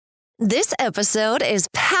This episode is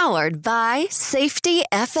powered by Safety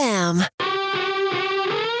FM.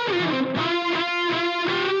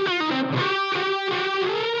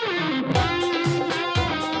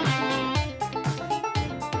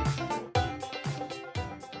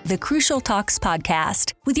 The Crucial Talks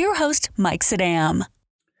podcast with your host, Mike Sadam.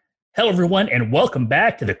 Hello, everyone, and welcome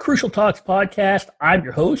back to the Crucial Talks podcast. I'm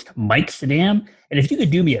your host, Mike Sadam. And if you could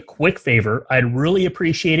do me a quick favor, I'd really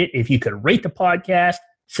appreciate it if you could rate the podcast,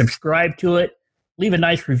 subscribe to it, leave a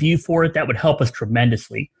nice review for it. That would help us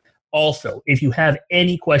tremendously. Also, if you have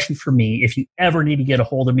any questions for me, if you ever need to get a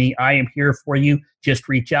hold of me, I am here for you. Just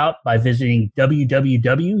reach out by visiting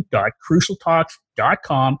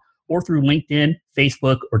www.crucialtalks.com or through LinkedIn,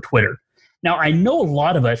 Facebook, or Twitter. Now, I know a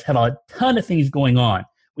lot of us have a ton of things going on.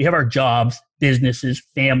 We have our jobs, businesses,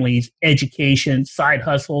 families, education, side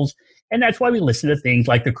hustles, and that's why we listen to things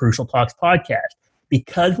like the Crucial Talks podcast,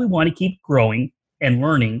 because we want to keep growing and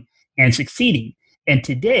learning and succeeding. And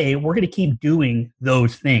today, we're going to keep doing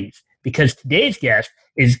those things because today's guest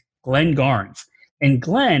is Glenn Garnes. And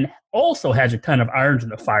Glenn also has a ton of irons in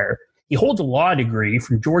the fire. He holds a law degree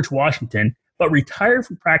from George Washington, but retired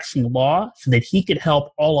from practicing law so that he could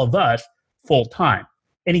help all of us full time.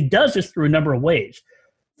 And he does this through a number of ways.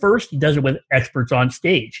 First, he does it with experts on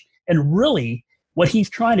stage. And really, what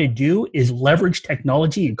he's trying to do is leverage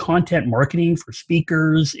technology and content marketing for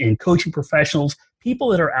speakers and coaching professionals, people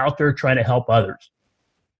that are out there trying to help others.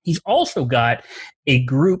 He's also got a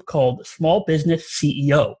group called Small Business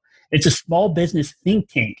CEO. It's a small business think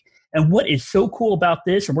tank. And what is so cool about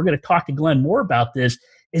this, and we're going to talk to Glenn more about this,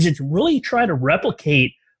 is it's really trying to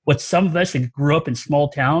replicate what some of us that grew up in small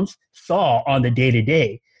towns saw on the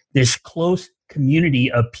day-to-day, this close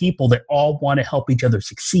community of people that all want to help each other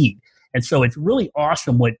succeed. And so it's really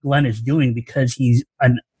awesome what Glenn is doing because he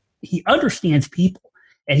understands people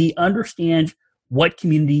and he understands what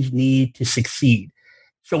communities need to succeed.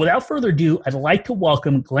 So without further ado, I'd like to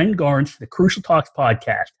welcome Glenn Garnes to the Crucial Talks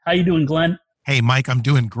podcast. How you doing, Glenn? Hey, Mike, I'm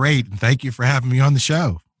doing great. And thank you for having me on the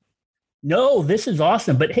show. No, this is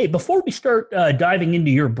awesome. But hey, before we start diving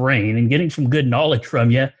into your brain and getting some good knowledge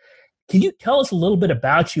from you, can you tell us a little bit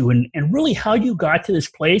about you and really how you got to this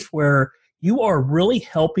place where you are really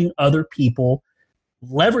helping other people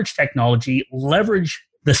leverage technology, leverage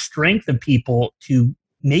the strength of people to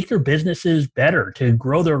make their businesses better, to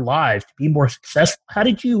grow their lives, to be more successful? How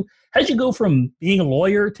did you go from being a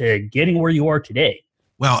lawyer to getting where you are today?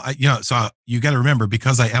 Well, so you got to remember,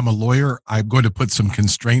 because I am a lawyer, I'm going to put some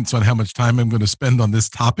constraints on how much time I'm going to spend on this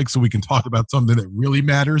topic so we can talk about something that really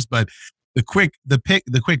matters. But the quick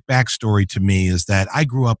backstory to me is that I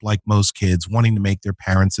grew up like most kids, wanting to make their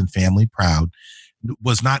parents and family proud.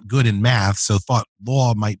 Was not good in math, so thought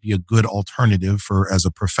law might be a good alternative as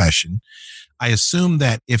a profession. I assumed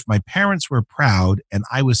that if my parents were proud and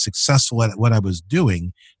I was successful at what I was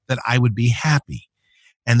doing, that I would be happy.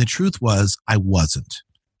 And the truth was, I wasn't.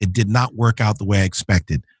 It did not work out the way I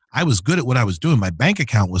expected. I was good at what I was doing. My bank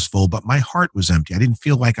account was full, but my heart was empty. I didn't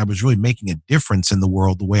feel like I was really making a difference in the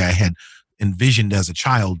world the way I had envisioned as a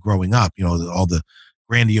child growing up. You know, all the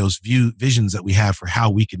grandiose visions that we have for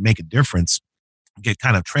how we could make a difference get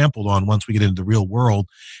kind of trampled on once we get into the real world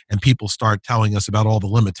and people start telling us about all the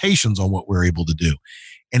limitations on what we're able to do.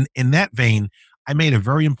 And in that vein, I made a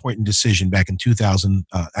very important decision back in 2000,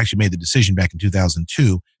 made the decision back in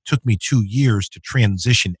 2002. Took me 2 years to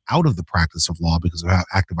transition out of the practice of law because of how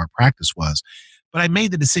active our practice was. But I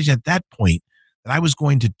made the decision at that point that I was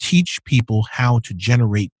going to teach people how to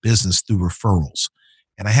generate business through referrals.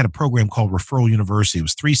 And I had a program called Referral University. It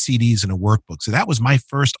was 3 CDs and a workbook. So that was my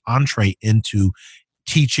first entree into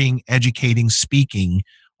teaching, educating, speaking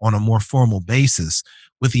on a more formal basis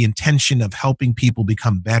with the intention of helping people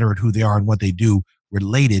become better at who they are and what they do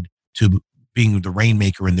related to being the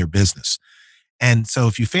rainmaker in their business. And so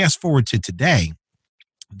if you fast forward to today,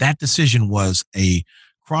 that decision was a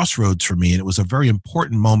crossroads for me. And it was a very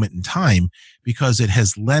important moment in time because it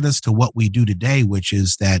has led us to what we do today, which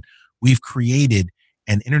is that we've created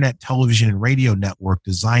an internet, television, and radio network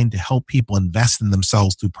designed to help people invest in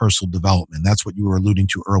themselves through personal development. That's what you were alluding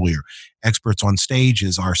to earlier. Experts on Stage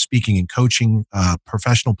is our speaking and coaching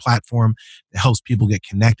professional platform that helps people get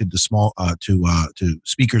connected to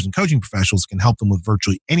speakers and coaching professionals, can help them with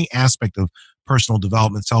virtually any aspect of personal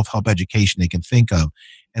development, self-help education they can think of.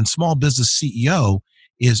 And Small Business CEO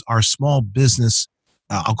is our small business,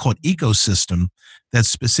 I'll call it ecosystem, that's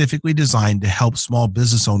specifically designed to help small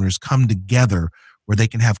business owners come together where they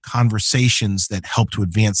can have conversations that help to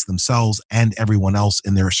advance themselves and everyone else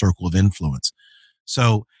in their circle of influence.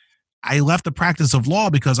 So I left the practice of law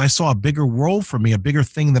because I saw a bigger role for me, a bigger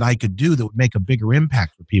thing that I could do that would make a bigger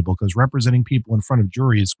impact for people, because representing people in front of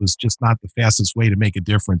juries was just not the fastest way to make a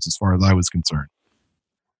difference as far as I was concerned.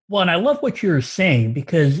 Well, and I love what you're saying,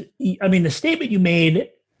 because, I mean, the statement you made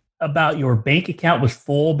about your bank account was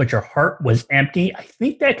full, but your heart was empty, I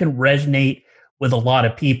think that can resonate with a lot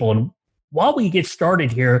of people. And while we get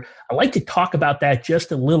started here, I'd like to talk about that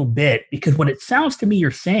just a little bit, because what it sounds to me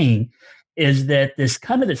you're saying is that this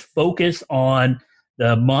focus on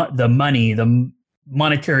the money, the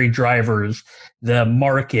monetary drivers, the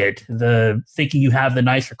market, the thinking you have the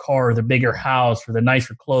nicer car, the bigger house, or the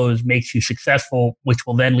nicer clothes makes you successful, which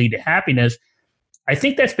will then lead to happiness. I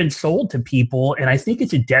think that's been sold to people, and I think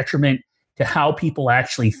it's a detriment to how people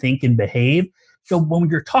actually think and behave. So when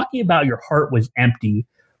you're talking about your heart was empty,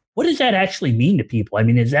 what does that actually mean to people? I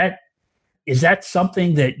mean, is that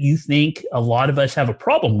something that you think a lot of us have a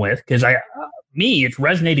problem with? Because it's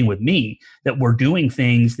resonating with me that we're doing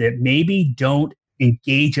things that maybe don't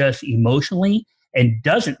engage us emotionally and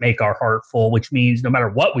doesn't make our heart full, which means no matter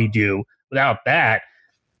what we do, without that,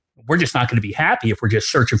 we're just not going to be happy if we're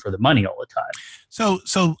just searching for the money all the time.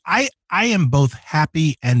 So I am both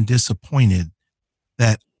happy and disappointed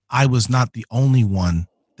that I was not the only one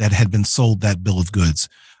that had been sold that bill of goods.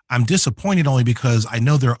 I'm disappointed only because I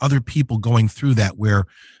know there are other people going through that where,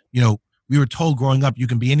 we were told growing up, you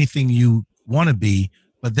can be anything you want to be.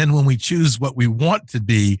 But then when we choose what we want to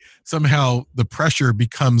be, somehow the pressure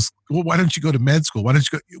becomes, well, why don't you go to med school? Why don't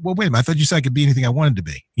you go? Well, wait a minute. I thought you said I could be anything I wanted to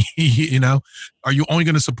be. Are you only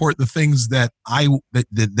going to support the things that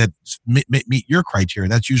meet your criteria?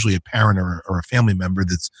 That's usually a parent or a family member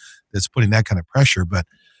that's putting that kind of pressure. But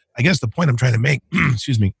I guess the point I'm trying to make,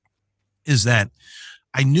 excuse me, is that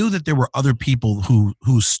I knew that there were other people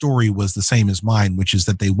whose story was the same as mine, which is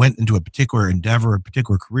that they went into a particular endeavor, a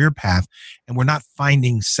particular career path, and were not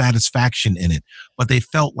finding satisfaction in it. But they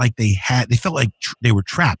felt like they were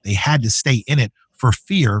trapped. They had to stay in it for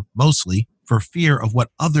fear, mostly for fear of what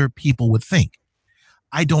other people would think.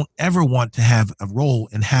 I don't ever want to have a role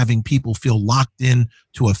in having people feel locked in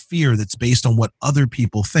to a fear that's based on what other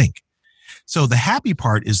people think. So the happy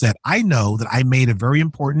part is that I know that I made a very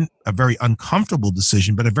uncomfortable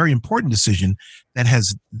decision, but a very important decision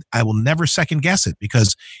I will never second guess it,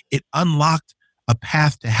 because it unlocked a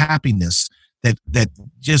path to happiness that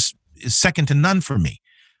just is second to none for me.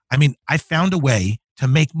 I mean, I found a way to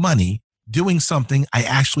make money doing something I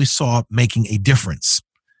actually saw making a difference.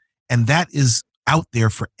 And that is out there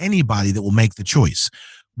for anybody that will make the choice.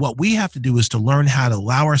 What we have to do is to learn how to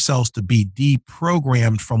allow ourselves to be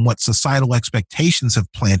deprogrammed from what societal expectations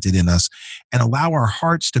have planted in us, and allow our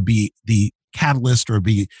hearts to be the catalyst, or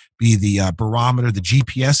be the barometer, the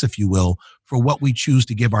GPS, if you will, for what we choose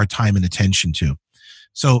to give our time and attention to.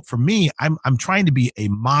 So for me, I'm trying to be a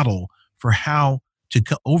model for how to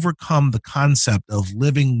overcome the concept of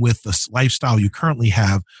living with the lifestyle you currently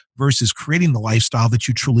have versus creating the lifestyle that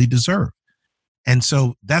you truly deserve. And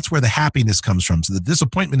so that's where the happiness comes from. So the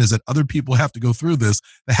disappointment is that other people have to go through this.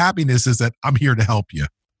 The happiness is that I'm here to help you.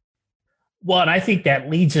 Well, and I think that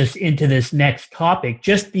leads us into this next topic,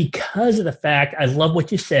 just because of the fact, I love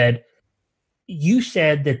what you said. You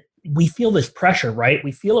said that we feel this pressure, right?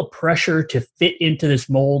 We feel a pressure to fit into this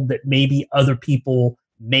mold that maybe other people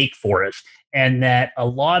make for us. And that a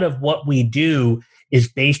lot of what we do is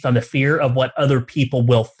based on the fear of what other people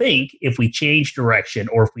will think if we change direction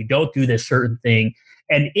or if we don't do this certain thing.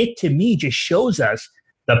 And it, to me, just shows us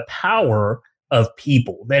the power of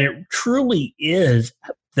people, that it truly is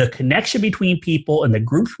the connection between people and the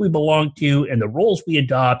groups we belong to and the roles we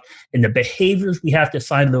adopt and the behaviors we have to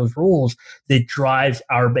assign to those roles that drives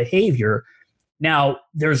our behavior. Now,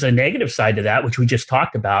 there's a negative side to that, which we just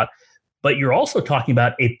talked about, but you're also talking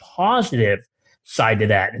about a positive side to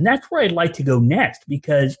that. And that's where I'd like to go next,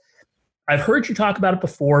 because I've heard you talk about it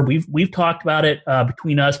before. We've talked about it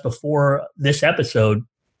between us before this episode,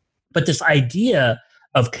 but this idea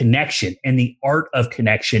of connection and the art of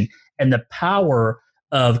connection and the power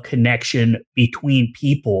of connection between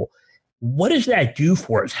people. What does that do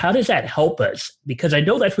for us? How does that help us? Because I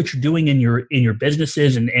know that's what you're doing in your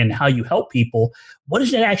businesses and how you help people. What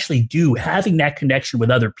does it actually do, having that connection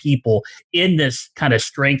with other people in this kind of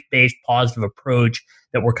strength-based positive approach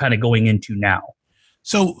that we're kind of going into now?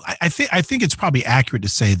 So I think it's probably accurate to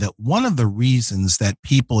say that one of the reasons that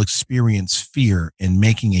people experience fear in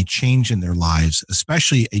making a change in their lives,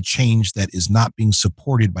 especially a change that is not being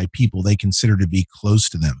supported by people they consider to be close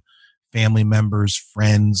to them, family members,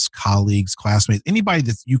 friends, colleagues, classmates, anybody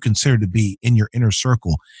that you consider to be in your inner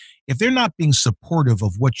circle, if they're not being supportive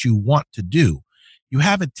of what you want to do, you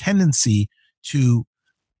have a tendency to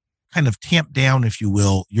kind of tamp down, if you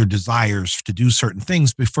will, your desires to do certain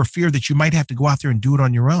things for fear that you might have to go out there and do it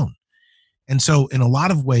on your own. And so in a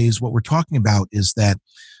lot of ways, what we're talking about is that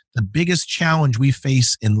the biggest challenge we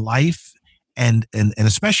face in life and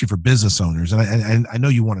especially for business owners, and I know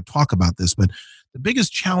you want to talk about this, but the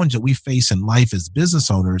biggest challenge that we face in life as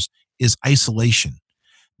business owners is isolation,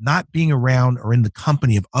 not being around or in the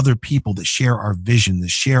company of other people that share our vision, that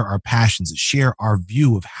share our passions, that share our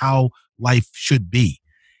view of how life should be.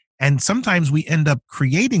 And sometimes we end up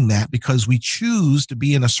creating that because we choose to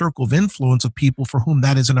be in a circle of influence of people for whom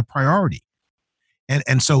that isn't a priority.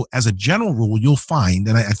 And so as a general rule, you'll find,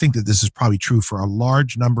 and I think that this is probably true for a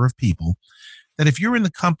large number of people, that if you're in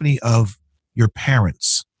the company of your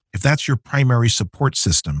parents, if that's your primary support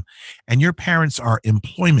system, and your parents are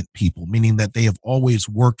employment people, meaning that they have always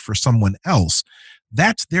worked for someone else,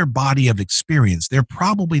 that's their body of experience. They're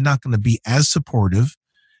probably not going to be as supportive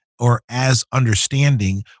or as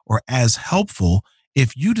understanding or as helpful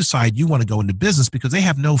if you decide you want to go into business, because they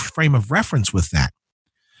have no frame of reference with that.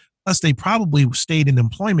 Plus, they probably stayed in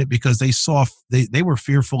employment because they were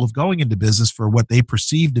fearful of going into business for what they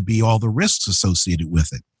perceived to be all the risks associated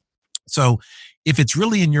with it. So if it's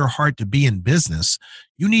really in your heart to be in business,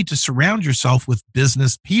 you need to surround yourself with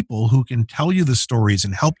business people who can tell you the stories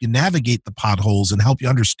and help you navigate the potholes and help you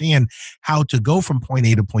understand how to go from point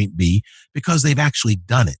A to point B, because they've actually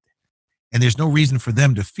done it. And there's no reason for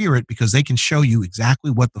them to fear it, because they can show you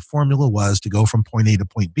exactly what the formula was to go from point A to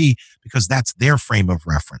point B, because that's their frame of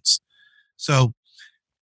reference. So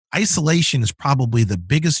isolation is probably the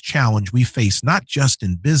biggest challenge we face, not just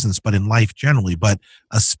in business, but in life generally, but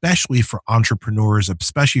especially for entrepreneurs,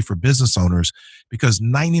 especially for business owners, because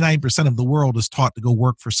 99% of the world is taught to go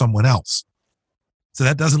work for someone else. So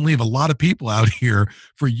that doesn't leave a lot of people out here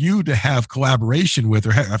for you to have collaboration with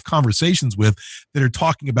or have conversations with that are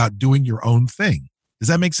talking about doing your own thing. Does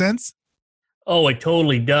that make sense? Oh, it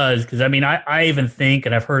totally does. Because I even think,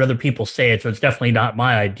 and I've heard other people say it, so it's definitely not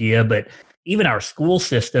my idea, but even our school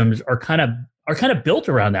systems are kind of built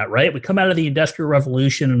around that, right? We come out of the Industrial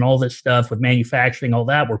Revolution and all this stuff with manufacturing, all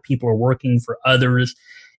that, where people are working for others.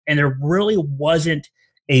 And there really wasn't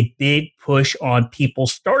a big push on people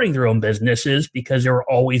starting their own businesses because they were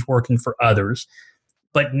always working for others.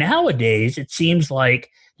 But nowadays, it seems like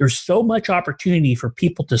there's so much opportunity for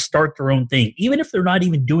people to start their own thing, even if they're not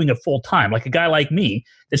even doing it full time. Like a guy like me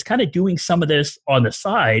that's kind of doing some of this on the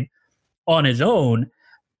side on his own.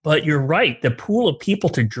 But you're right, the pool of people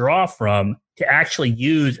to draw from to actually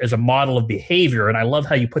use as a model of behavior. And I love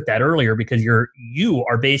how you put that earlier, because you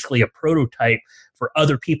are basically a prototype for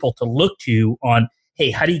other people to look to on, hey,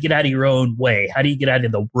 how do you get out of your own way? How do you get out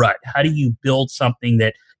of the rut? How do you build something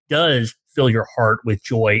that does fill your heart with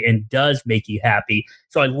joy and does make you happy?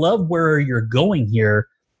 So I love where you're going here,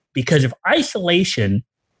 because if isolation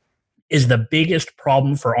is the biggest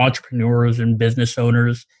problem for entrepreneurs and business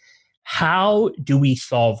owners, how do we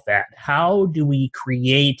solve that? How do we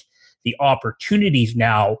create the opportunities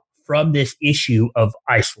now from this issue of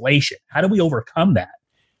isolation? How do we overcome that?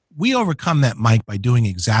 We overcome that, Mike, by doing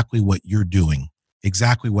exactly what you're doing,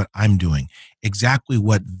 exactly what I'm doing, exactly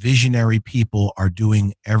what visionary people are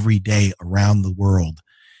doing every day around the world.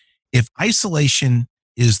 If isolation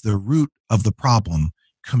is the root of the problem,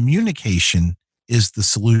 communication is the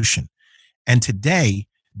solution. And today,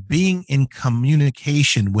 being in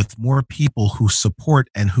communication with more people who support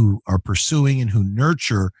and who are pursuing and who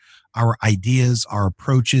nurture our ideas, our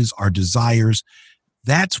approaches, our desires,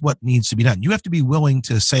 that's what needs to be done. You have to be willing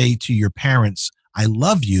to say to your parents, I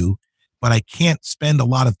love you, but I can't spend a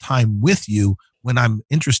lot of time with you when I'm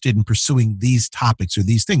interested in pursuing these topics or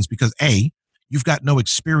these things, because A, you've got no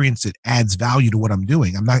experience that adds value to what I'm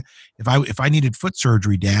doing. I'm not, if I needed foot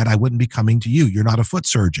surgery, Dad, I wouldn't be coming to you. You're not a foot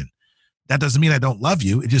surgeon. That doesn't mean I don't love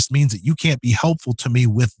you. It just means that you can't be helpful to me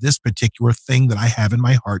with this particular thing that I have in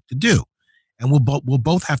my heart to do. And we'll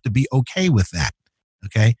both have to be okay with that.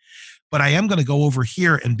 Okay. But I am going to go over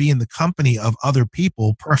here and be in the company of other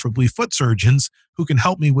people, preferably foot surgeons, who can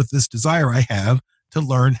help me with this desire I have to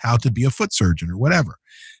learn how to be a foot surgeon or whatever.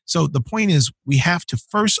 So the point is, we have to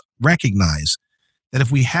first recognize that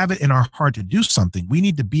if we have it in our heart to do something, we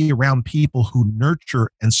need to be around people who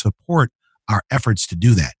nurture and support our efforts to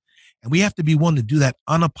do that. And we have to be willing to do that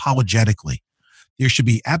unapologetically. There should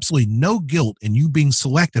be absolutely no guilt in you being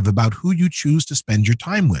selective about who you choose to spend your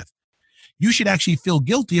time with. You should actually feel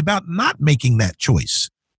guilty about not making that choice.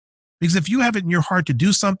 Because if you have it in your heart to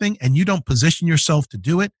do something and you don't position yourself to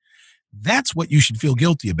do it, that's what you should feel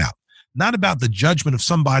guilty about. Not about the judgment of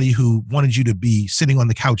somebody who wanted you to be sitting on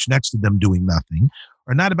the couch next to them doing nothing,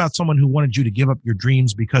 or not about someone who wanted you to give up your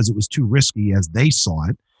dreams because it was too risky as they saw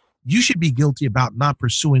it. you should be guilty about not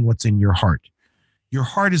pursuing what's in your heart. Your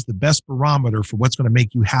heart is the best barometer for what's going to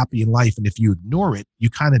make you happy in life. And if you ignore it, you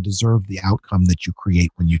kind of deserve the outcome that you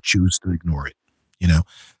create when you choose to ignore it,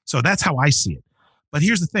 So that's how I see it. But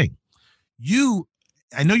here's the thing.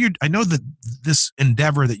 I know that this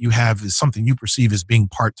endeavor that you have is something you perceive as being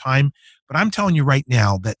part-time, but I'm telling you right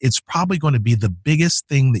now that it's probably going to be the biggest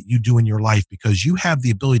thing that you do in your life because you have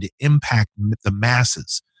the ability to impact the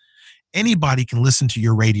masses. Anybody can listen to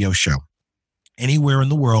your radio show anywhere in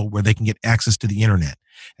the world where they can get access to the internet.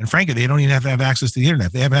 And frankly, they don't even have to have access to the internet.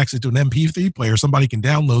 If they have access to an MP3 player, somebody can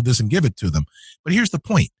download this and give it to them. But here's the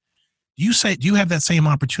point. Do you have that same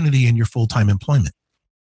opportunity in your full-time employment?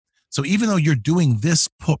 So even though you're doing this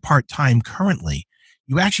part-time currently,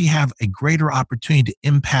 you actually have a greater opportunity to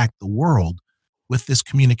impact the world with this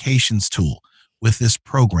communications tool, with this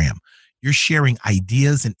program. You're sharing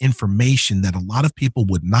ideas and information that a lot of people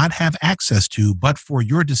would not have access to, but for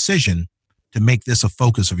your decision to make this a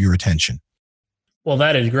focus of your attention. Well,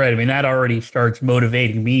 that is great. I mean, that already starts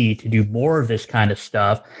motivating me to do more of this kind of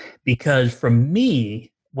stuff because from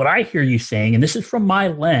me, what I hear you saying, and this is from my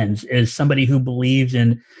lens, is somebody who believes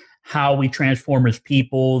in how we transform as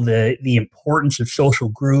people, the importance of social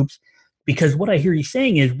groups, because what I hear you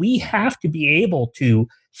saying is we have to be able to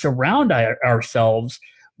surround ourselves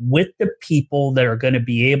with the people that are going to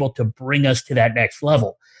be able to bring us to that next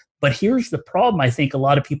level. But here's the problem I think a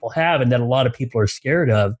lot of people have and that a lot of people are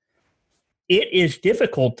scared of. It is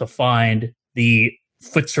difficult to find the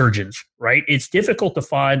foot surgeons, right? It's difficult to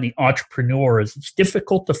find the entrepreneurs. It's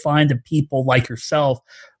difficult to find the people like yourself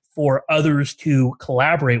for others to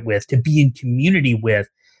collaborate with, to be in community with.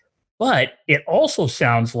 But it also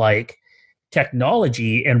sounds like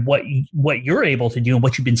technology and what you're able to do and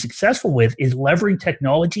what you've been successful with is leveraging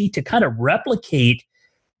technology to kind of replicate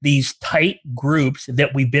these tight groups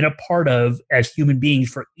that we've been a part of as human beings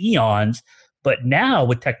for eons. But now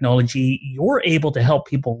with technology, you're able to help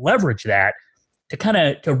people leverage that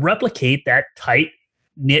to replicate that tight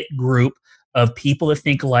knit group of people that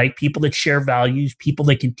think alike, people that share values, people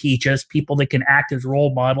that can teach us, people that can act as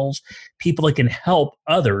role models, people that can help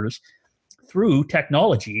others through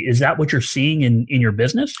technology. Is that what you're seeing in your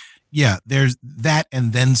business? Yeah, there's that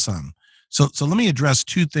and then some. So let me address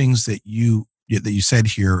two things that you said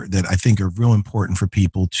here that I think are real important for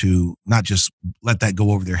people to not just let that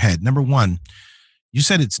go over their head. Number one, you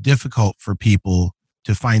said it's difficult for people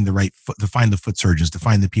to find the foot surgeons, to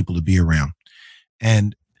find the people to be around.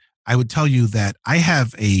 And I would tell you that I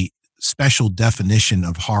have a special definition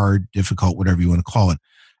of hard, difficult, whatever you want to call it.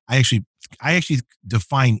 I actually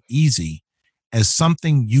define easy as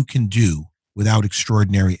something you can do without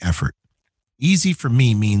extraordinary effort. Easy for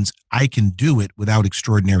me means I can do it without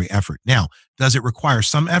extraordinary effort. Now, does it require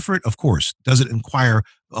some effort? Of course. Does it require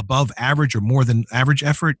above average or more than average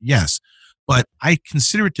effort? Yes. But I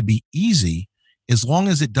consider it to be easy as long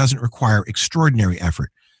as it doesn't require extraordinary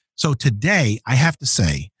effort. So today, I have to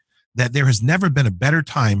say that there has never been a better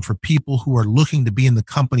time for people who are looking to be in the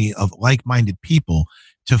company of like-minded people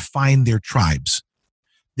to find their tribes.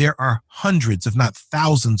 There are hundreds, if not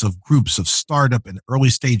thousands, of groups of startup and early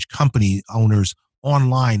stage company owners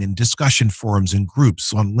online in discussion forums and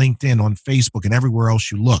groups on LinkedIn, on Facebook, and everywhere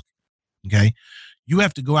else you look. Okay. You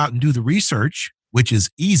have to go out and do the research, which is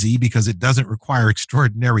easy because it doesn't require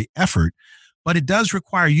extraordinary effort, but it does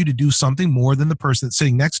require you to do something more than the person that's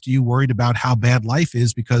sitting next to you worried about how bad life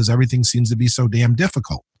is because everything seems to be so damn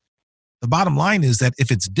difficult. The bottom line is that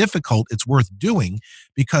if it's difficult, it's worth doing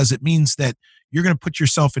because it means that you're going to put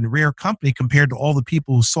yourself in rare company compared to all the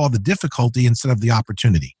people who saw the difficulty instead of the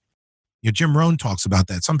opportunity. Jim Rohn talks about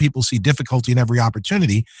that. Some people see difficulty in every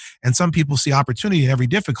opportunity, and some people see opportunity in every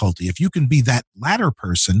difficulty. If you can be that latter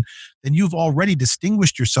person, then you've already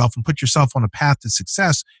distinguished yourself and put yourself on a path to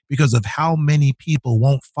success because of how many people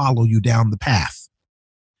won't follow you down the path.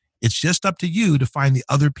 It's just up to you to find the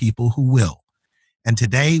other people who will. And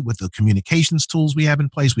today, with the communications tools we have in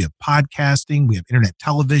place, we have podcasting, we have internet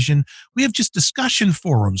television, we have just discussion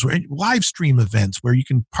forums, live stream events where you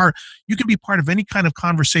can be part of any kind of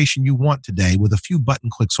conversation you want today with a few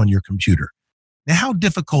button clicks on your computer. Now, how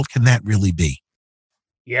difficult can that really be?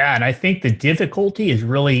 Yeah, and I think the difficulty is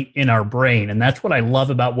really in our brain. And that's what I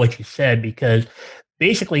love about what you said, because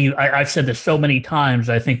basically, I've said this so many times,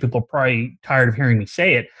 I think people are probably tired of hearing me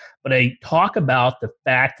say it, but I talk about the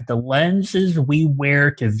fact that the lenses we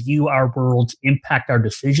wear to view our worlds impact our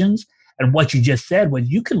decisions. And what you just said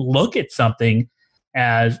was you can look at something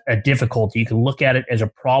as a difficulty, you can look at it as a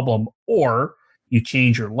problem, or you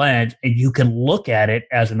change your lens and you can look at it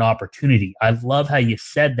as an opportunity. I love how you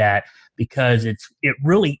said that because it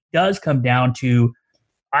really does come down to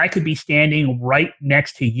I could be standing right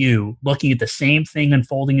next to you, looking at the same thing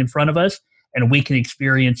unfolding in front of us, and we can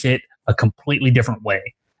experience it a completely different way.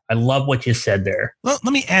 I love what you said there. Well,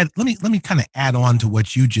 let me kind of add on to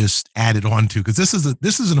what you just added on to, because this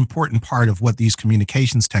is an important part of what these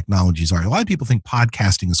communications technologies are. A lot of people think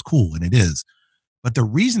podcasting is cool, and it is. But the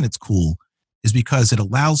reason it's cool is because it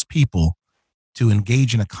allows people to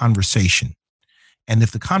engage in a conversation. And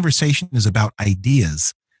if the conversation is about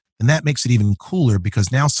ideas, then that makes it even cooler,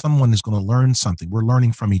 because now someone is going to learn something. We're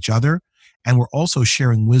learning from each other, and we're also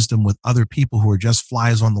sharing wisdom with other people who are just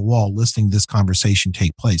flies on the wall listening to this conversation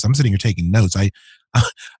take place. I'm sitting here taking notes.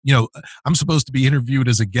 I'm supposed to be interviewed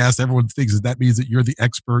as a guest. Everyone thinks that means that you're the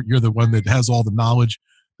expert. You're the one that has all the knowledge.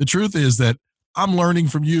 The truth is that I'm learning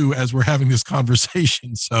from you as we're having this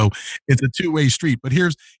conversation. So it's a two-way street. But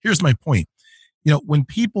here's my point. When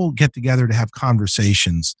people get together to have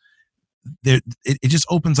conversations, it just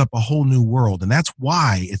opens up a whole new world. And that's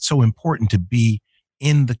why it's so important to be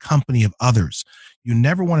in the company of others. You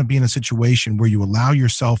never want to be in a situation where you allow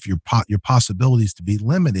yourself, your possibilities to be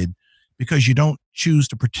limited because you don't choose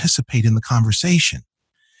to participate in the conversation.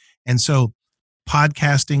 And so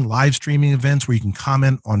podcasting, live streaming events where you can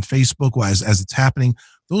comment on Facebook as it's happening,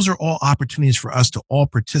 those are all opportunities for us to all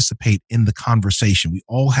participate in the conversation. We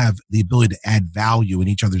all have the ability to add value in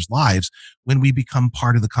each other's lives when we become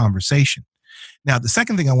part of the conversation. Now, the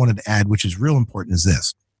second thing I wanted to add, which is real important, is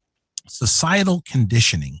this. Societal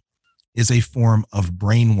conditioning is a form of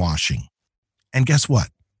brainwashing. And guess what?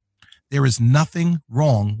 There is nothing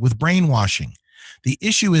wrong with brainwashing. The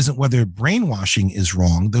issue isn't whether brainwashing is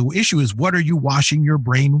wrong. The issue is, what are you washing your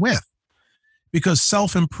brain with? Because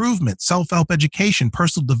self-improvement, self-help education,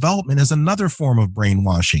 personal development is another form of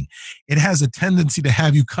brainwashing. It has a tendency to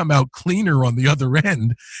have you come out cleaner on the other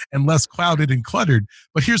end and less clouded and cluttered.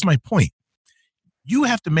 But here's my point. You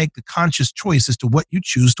have to make the conscious choice as to what you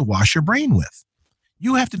choose to wash your brain with.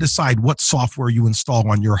 You have to decide what software you install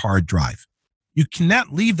on your hard drive. You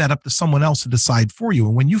cannot leave that up to someone else to decide for you.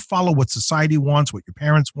 And when you follow what society wants, what your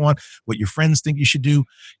parents want, what your friends think you should do,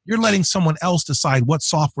 you're letting someone else decide what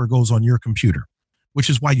software goes on your computer, which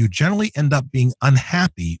is why you generally end up being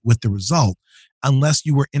unhappy with the result unless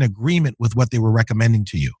you were in agreement with what they were recommending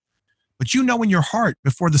to you. But you know in your heart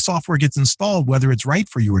before the software gets installed whether it's right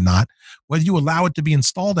for you or not. Whether you allow it to be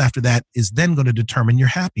installed after that is then going to determine your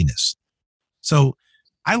happiness. So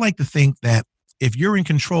I like to think that if you're in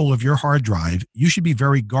control of your hard drive, you should be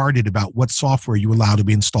very guarded about what software you allow to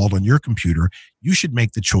be installed on your computer. You should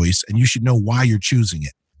make the choice, and you should know why you're choosing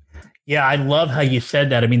it. Yeah, I love how you said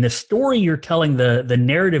that. I mean, the story you're telling, the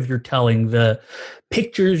narrative you're telling, the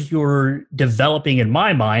pictures you're developing in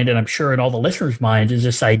my mind, and I'm sure in all the listeners' minds, is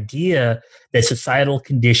this idea that societal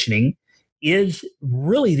conditioning is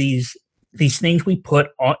really these things we put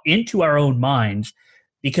into our own minds.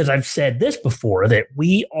 Because I've said this before, that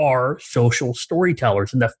we are social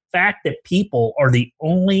storytellers. And the fact that people are the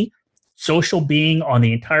only social being on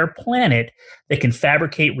the entire planet that can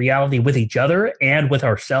fabricate reality with each other and with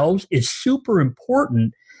ourselves is super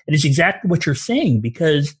important. And it's exactly what you're saying,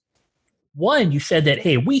 because one, you said that,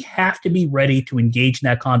 hey, we have to be ready to engage in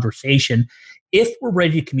that conversation if we're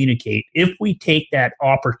ready to communicate, if we take that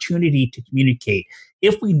opportunity to communicate,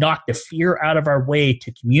 if we knock the fear out of our way to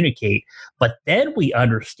communicate. But then we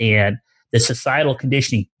understand that societal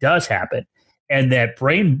conditioning does happen, and that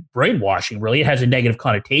brainwashing really has a negative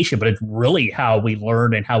connotation, but it's really how we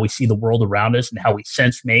learn and how we see the world around us and how we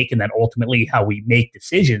sense make, and then ultimately how we make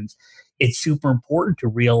decisions. It's super important to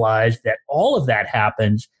realize that all of that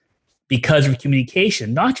happens because of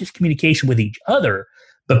communication, not just communication with each other,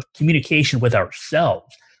 but communication with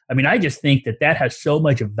ourselves. I mean, I just think that has so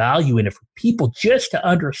much value in it for people just to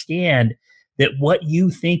understand that what you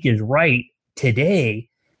think is right today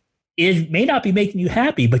may not be making you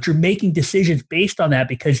happy, but you're making decisions based on that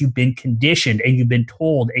because you've been conditioned and you've been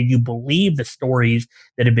told and you believe the stories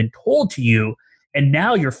that have been told to you. And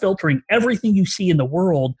now you're filtering everything you see in the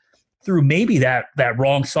world through maybe that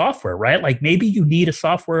wrong software, right? Like maybe you need a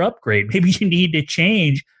software upgrade. Maybe you need to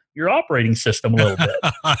change your operating system a little bit.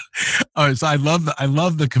 All right, so I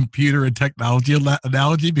love the computer and technology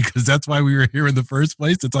analogy, because that's why we were here in the first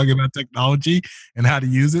place, to talk about technology and how to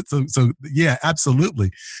use it. So yeah,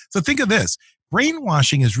 absolutely. So think of this.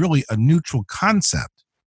 Brainwashing is really a neutral concept.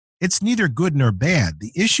 It's neither good nor bad.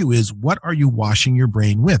 The issue is, what are you washing your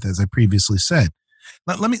brain with, as I previously said.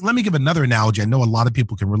 Let me give another analogy I know a lot of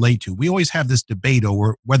people can relate to. We always have this debate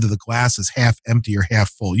over whether the glass is half empty or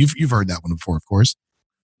half full. You've heard that one before, of course.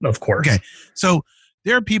 Of course. Okay. So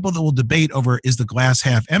there are people that will debate over, is the glass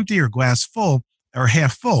half empty or glass full or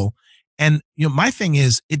half full? And my thing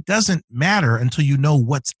is, it doesn't matter until you know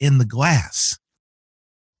what's in the glass.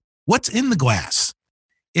 What's in the glass?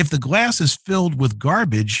 If the glass is filled with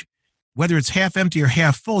garbage, whether it's half empty or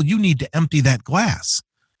half full, you need to empty that glass.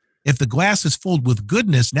 If the glass is filled with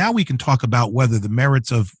goodness, now we can talk about whether the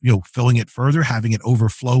merits of, filling it further, having it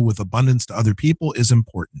overflow with abundance to other people is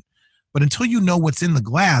important. But until you know what's in the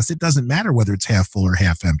glass, it doesn't matter whether it's half full or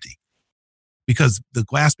half empty, because the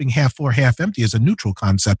glass being half full or half empty is a neutral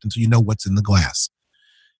concept until you know what's in the glass.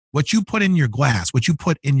 What you put in your glass, what you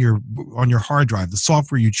put in on your hard drive, the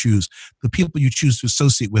software you choose, the people you choose to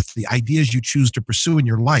associate with, the ideas you choose to pursue in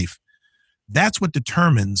your life, that's what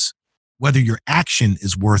determines whether your action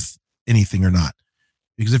is worth anything or not.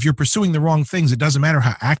 Because if you're pursuing the wrong things, it doesn't matter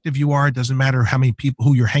how active you are. It doesn't matter how many people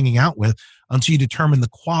who you're hanging out with until you determine the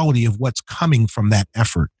quality of what's coming from that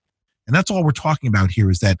effort. And that's all we're talking about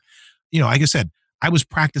here is that, like I said, I was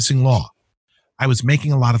practicing law. I was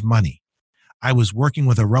making a lot of money. I was working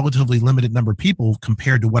with a relatively limited number of people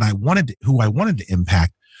compared to who I wanted to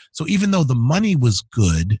impact. So even though the money was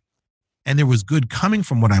good and there was good coming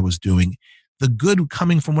from what I was doing, the good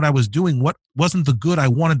coming from what I was doing, what wasn't the good I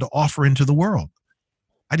wanted to offer into the world.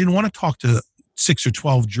 I didn't want to talk to 6 or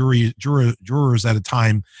 12 jurors at a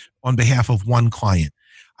time on behalf of one client.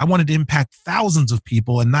 I wanted to impact thousands of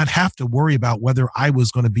people and not have to worry about whether I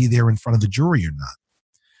was going to be there in front of the jury or not.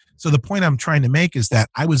 So the point I'm trying to make is that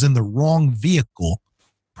I was in the wrong vehicle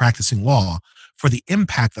practicing law for the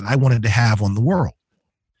impact that I wanted to have on the world.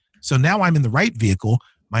 So now I'm in the right vehicle.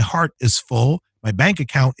 My heart is full. My bank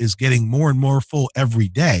account is getting more and more full every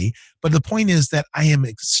day. But the point is that I am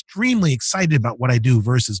extremely excited about what I do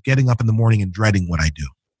versus getting up in the morning and dreading what I do.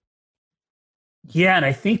 Yeah, and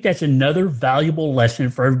I think that's another valuable lesson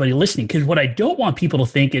for everybody listening, because what I don't want people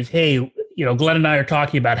to think is, hey, Glenn and I are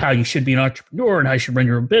talking about how you should be an entrepreneur and how you should run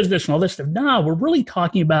your own business and all this stuff. No, we're really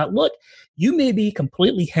talking about, look, you may be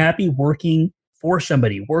completely happy working for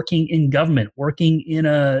somebody, working in government, working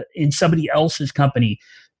in somebody else's company,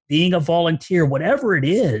 being a volunteer, whatever it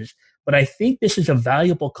is. But I think this is a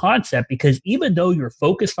valuable concept because even though you're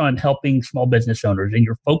focused on helping small business owners and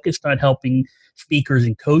you're focused on helping speakers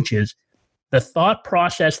and coaches, the thought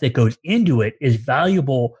process that goes into it is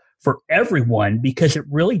valuable for everyone because it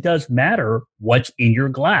really does matter what's in your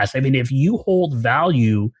glass. I mean, if you hold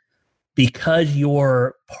value because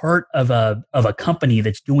you're part of a company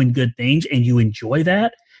that's doing good things and you enjoy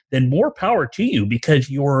that, then more power to you because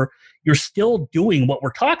you're still doing what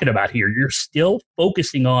we're talking about here. You're still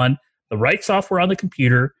focusing on the right software on the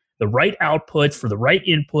computer, the right outputs for the right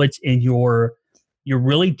inputs, and you're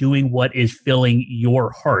really doing what is filling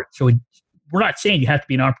your heart. So we're not saying you have to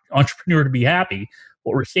be an entrepreneur to be happy.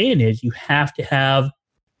 What we're saying is you have to have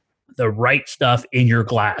the right stuff in your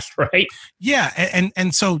glass, right? Yeah,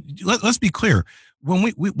 and so let's be clear.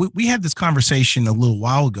 When we had this conversation a little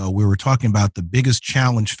while ago, we were talking about the biggest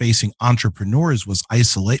challenge facing entrepreneurs was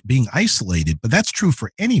being isolated, but that's true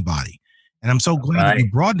for anybody. And I'm so glad that you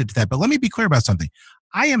broadened it to that. But let me be clear about something.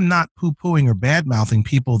 I am not poo-pooing or bad-mouthing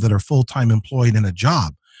people that are full-time employed in a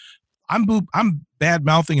job. I'm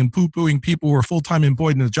bad-mouthing and poo-pooing people who are full-time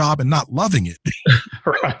employed in a job and not loving it.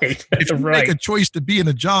 Right. If you make a choice to be in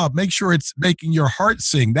a job, make sure it's making your heart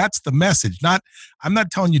sing. That's the message. I'm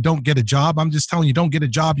not telling you don't get a job. I'm just telling you don't get a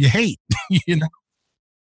job you hate.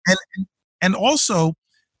 And also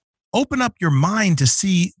open up your mind to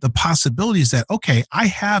see the possibilities that, okay, I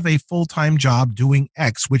have a full-time job doing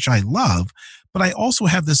X, which I love, but I also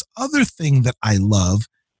have this other thing that I love.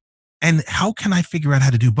 And how can I figure out how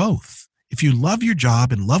to do both? If you love your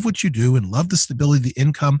job and love what you do and love the stability of the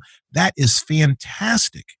income, that is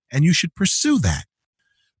fantastic. And you should pursue that.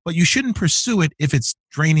 But you shouldn't pursue it if it's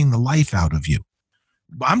draining the life out of you.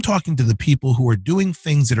 I'm talking to the people who are doing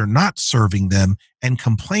things that are not serving them and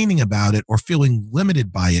complaining about it or feeling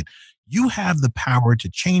limited by it. You have the power to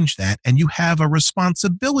change that, and you have a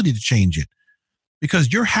responsibility to change it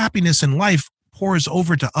because your happiness in life pours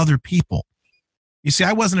over to other people. You see,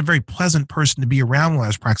 I wasn't a very pleasant person to be around when I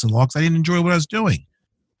was practicing law because I didn't enjoy what I was doing.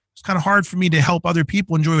 It's kind of hard for me to help other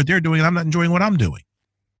people enjoy what they're doing, and I'm not enjoying what I'm doing.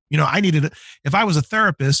 If I was a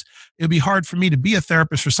therapist, it would be hard for me to be a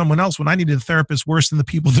therapist for someone else when I needed a therapist worse than the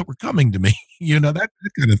people that were coming to me, that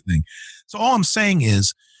kind of thing. So all I'm saying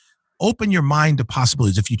is open your mind to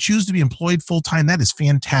possibilities. If you choose to be employed full-time, that is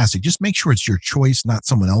fantastic. Just make sure it's your choice, not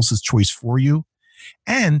someone else's choice for you.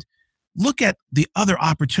 And look at the other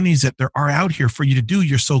opportunities that there are out here for you to do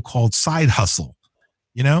your so-called side hustle.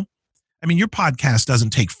 Your podcast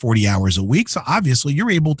doesn't take 40 hours a week. So obviously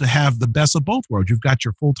you're able to have the best of both worlds. You've got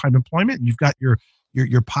your full-time employment and you've got your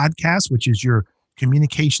podcast, which is your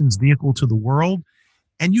communications vehicle to the world.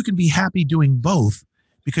 And you can be happy doing both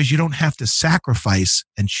because you don't have to sacrifice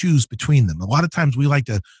and choose between them. A lot of times we like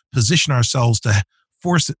to position ourselves to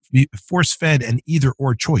force-fed an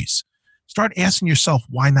either-or choice. Start asking yourself,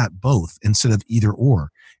 why not both instead of either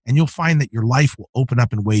or? And you'll find that your life will open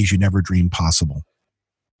up in ways you never dreamed possible.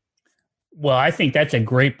 Well, I think that's a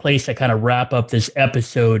great place to kind of wrap up this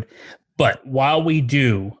episode. But while we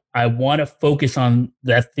do, I want to focus on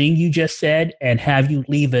that thing you just said and have you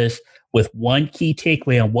leave us with one key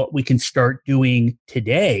takeaway on what we can start doing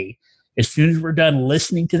today as soon as we're done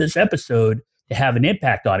listening to this episode to have an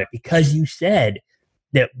impact on it. Because you said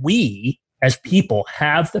that we as people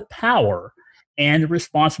have the power and the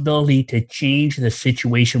responsibility to change the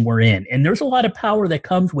situation we're in. And there's a lot of power that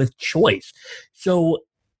comes with choice. So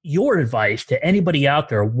your advice to anybody out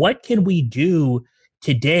there, what can we do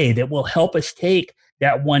today that will help us take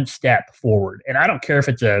that one step forward? And I don't care if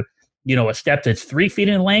it's a step that's 3 feet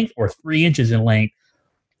in length or 3 inches in length,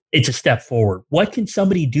 it's a step forward. What can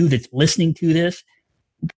somebody do that's listening to this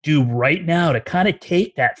do right now to kind of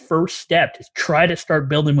take that first step to try to start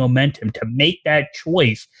building momentum, to make that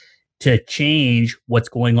choice to change what's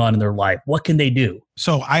going on in their life? What can they do?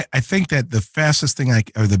 So I think that the fastest thing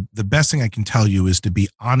the best thing I can tell you is to be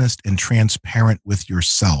honest and transparent with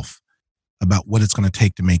yourself about what it's going to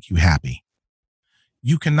take to make you happy.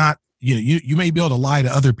 You cannot, you may be able to lie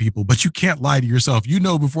to other people, but you can't lie to yourself. You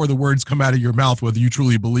know before the words come out of your mouth whether you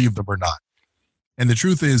truly believe them or not. And the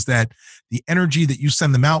truth is that the energy that you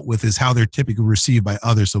send them out with is how they're typically received by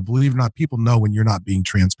others. So believe it or not, people know when you're not being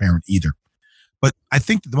transparent either. But I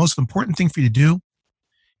think that the most important thing for you to do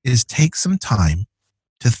is take some time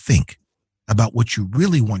to think about what you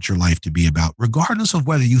really want your life to be about, regardless of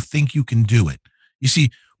whether you think you can do it. You see,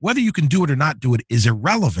 whether you can do it or not do it is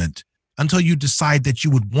irrelevant until you decide that you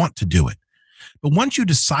would want to do it. But once you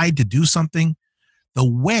decide to do something, the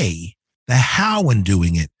way, the how in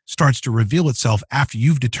doing it starts to reveal itself after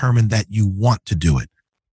you've determined that you want to do it.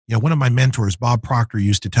 You know, one of my mentors, Bob Proctor,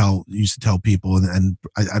 used to tell people, and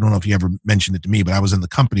I don't know if he ever mentioned it to me, but I was in the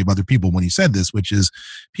company of other people when he said this, which is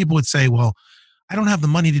people would say, well, I don't have the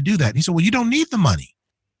money to do that. And he said, well, you don't need the money.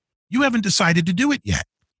 You haven't decided to do it yet.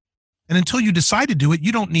 And until you decide to do it,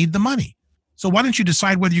 you don't need the money. So why don't you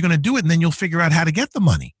decide whether you're going to do it, and then you'll figure out how to get the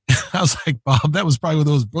money. I was like, Bob, that was probably one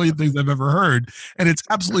of those brilliant things I've ever heard. And it's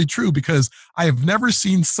absolutely true, because I have never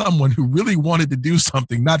seen someone who really wanted to do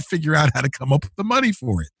something not figure out how to come up with the money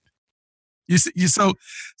for it.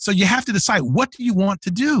 So you have to decide, what do you want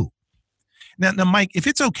to do? Now, Mike, if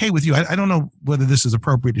it's okay with you, I don't know whether this is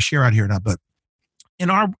appropriate to share out here or not, but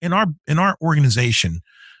in our organization,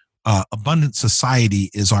 Abundant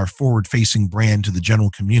Society is our forward-facing brand to the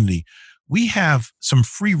general community. We have some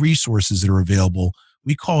free resources that are available.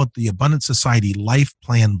 We call it the Abundant Society Life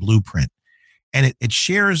Plan Blueprint. And it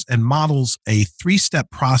shares and models a 3-step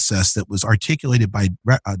process that was articulated by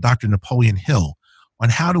Dr. Napoleon Hill on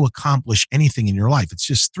how to accomplish anything in your life. It's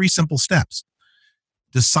just 3 simple steps.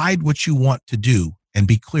 Decide what you want to do and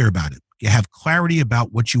be clear about it. You have clarity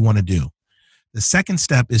about what you want to do. The second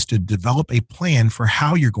step is to develop a plan for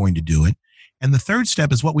how you're going to do it. And the third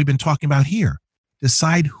step is what we've been talking about here.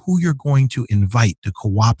 Decide who you're going to invite to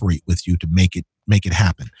cooperate with you to make it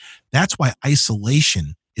happen. That's why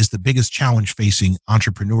isolation is the biggest challenge facing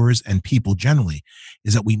entrepreneurs and people generally,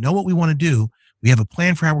 is that we know what we want to do. We have a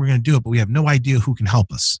plan for how we're going to do it, but we have no idea who can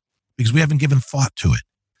help us because we haven't given thought to it.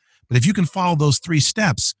 But if you can follow those 3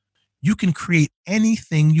 steps, you can create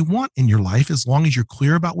anything you want in your life as long as you're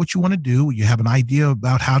clear about what you want to do. You have an idea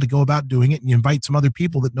about how to go about doing it, and you invite some other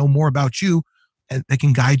people that know more about you and that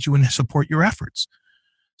can guide you and support your efforts.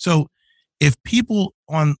 So if people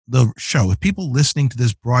on the show, if people listening to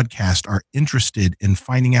this broadcast are interested in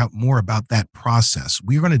finding out more about that process,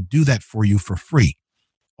 we're going to do that for you for free.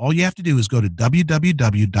 All you have to do is go to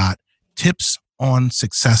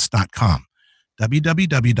www.tipsonsuccess.com.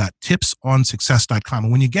 www.tipsonsuccess.com.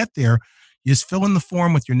 And when you get there, you just fill in the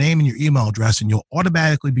form with your name and your email address, and you'll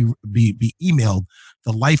automatically be emailed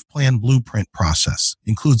the Life Plan Blueprint process. It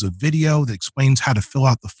includes a video that explains how to fill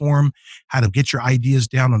out the form, how to get your ideas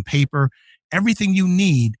down on paper. Everything you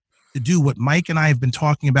need to do what Mike and I have been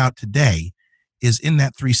talking about today is in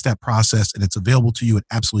that 3-step process, and it's available to you at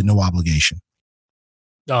absolutely no obligation.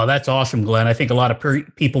 Oh, that's awesome, Glenn. I think a lot of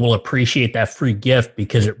people will appreciate that free gift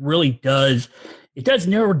because it really does. It does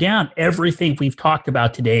narrow down everything we've talked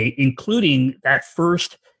about today, including that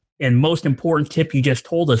first and most important tip you just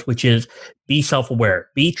told us, which is be self-aware,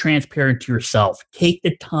 be transparent to yourself, take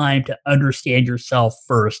the time to understand yourself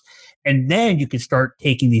first, and then you can start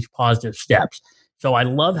taking these positive steps. So I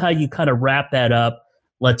love how you kind of wrap that up.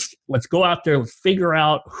 Let's go out there, let's figure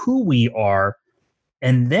out who we are,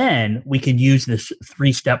 and then we can use this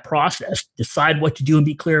 3-step process. Decide what to do and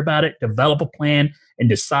be clear about it, develop a plan, and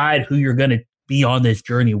decide who you're going to be on this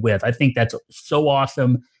journey with. I think that's so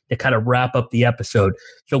awesome to kind of wrap up the episode.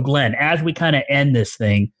 So Glenn, as we kind of end this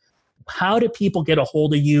thing, how do people get a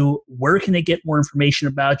hold of you? Where can they get more information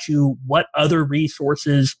about you? What other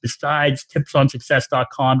resources besides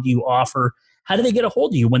tipsonsuccess.com do you offer? How do they get a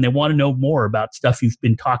hold of you when they want to know more about stuff you've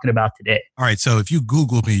been talking about today? All right. So if you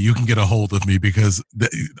Google me, you can get a hold of me because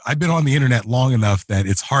I've been on the internet long enough that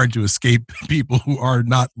it's hard to escape people who are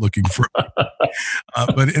not looking for me.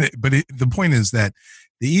 The point is that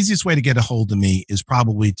the easiest way to get a hold of me is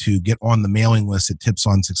probably to get on the mailing list at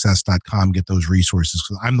tipsonsuccess.com, get those resources,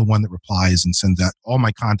 because I'm the one that replies and sends out all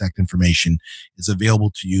my contact information is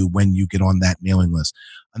available to you when you get on that mailing list.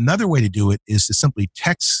 Another way to do it is to simply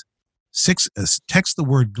text the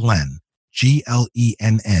word Glenn,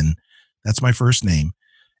 Glenn, that's my first name,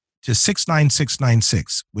 to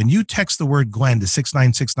 69696. When you text the word Glenn to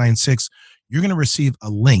 69696, you're going to receive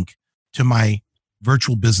a link to my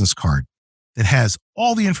virtual business card that has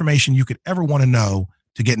all the information you could ever want to know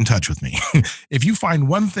to get in touch with me. If you find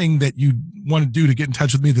one thing that you want to do to get in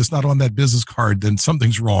touch with me that's not on that business card, then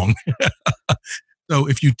something's wrong. So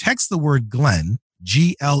if you text the word Glenn,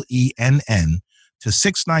 Glenn, to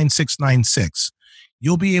 69696,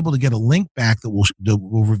 you'll be able to get a link back that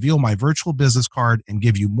will reveal my virtual business card and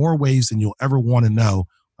give you more ways than you'll ever want to know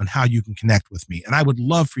on how you can connect with me. And I would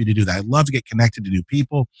love for you to do that. I'd love to get connected to new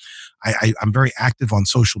people. I'm very active on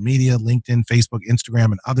social media, LinkedIn, Facebook, Instagram,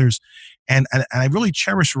 and others. And I really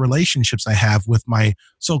cherish the relationships I have with my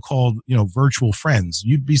so-called, virtual friends.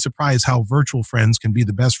 You'd be surprised how virtual friends can be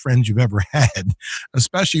the best friends you've ever had,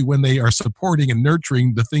 especially when they are supporting and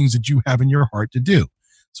nurturing the things that you have in your heart to do.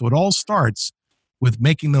 So it all starts with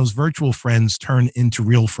making those virtual friends turn into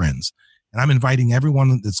real friends. And I'm inviting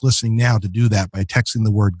everyone that's listening now to do that by texting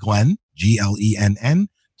the word Glenn, Glenn,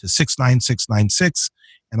 to 69696.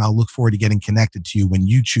 And I'll look forward to getting connected to you when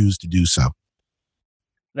you choose to do so.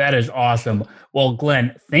 That is awesome. Well,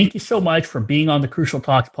 Glenn, thank you so much for being on the Crucial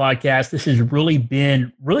Talks podcast. This has really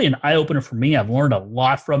been an eye-opener for me. I've learned a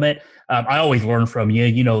lot from it. I always learn from you,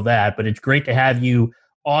 you know that, but it's great to have you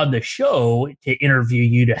on the show to interview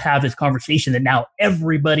you, to have this conversation that now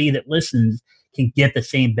everybody that listens can get the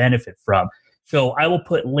same benefit from. So I will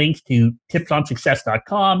put links to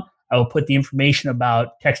tipsonsuccess.com. I will put the information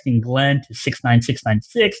about texting Glenn to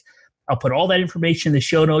 69696. I'll put all that information in the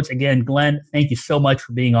show notes. Again, Glenn, thank you so much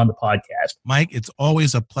for being on the podcast. Mike, it's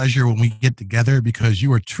always a pleasure when we get together because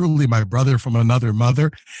you are truly my brother from another mother,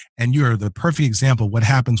 and you are the perfect example of what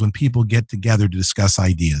happens when people get together to discuss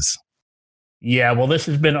ideas. Yeah, well, this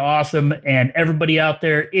has been awesome. And everybody out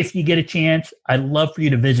there, if you get a chance, I'd love for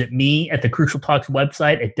you to visit me at the Crucial Talks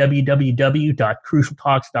website at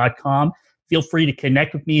www.crucialtalks.com. Feel free to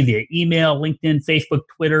connect with me via email, LinkedIn, Facebook,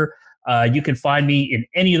 Twitter. You can find me in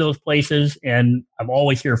any of those places, and I'm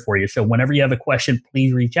always here for you. So whenever you have a question,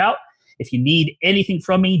 please reach out. If you need anything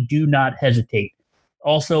from me, do not hesitate.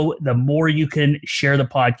 Also, the more you can share the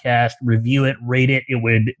podcast, review it, rate it, it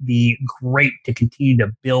would be great to continue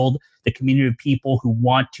to build the community of people who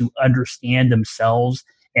want to understand themselves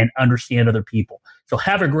and understand other people. So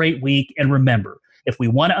have a great week. And remember, if we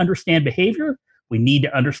want to understand behavior, we need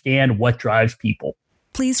to understand what drives people.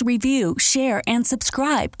 Please review, share, and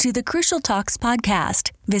subscribe to the Crucial Talks podcast.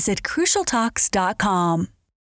 Visit crucialtalks.com.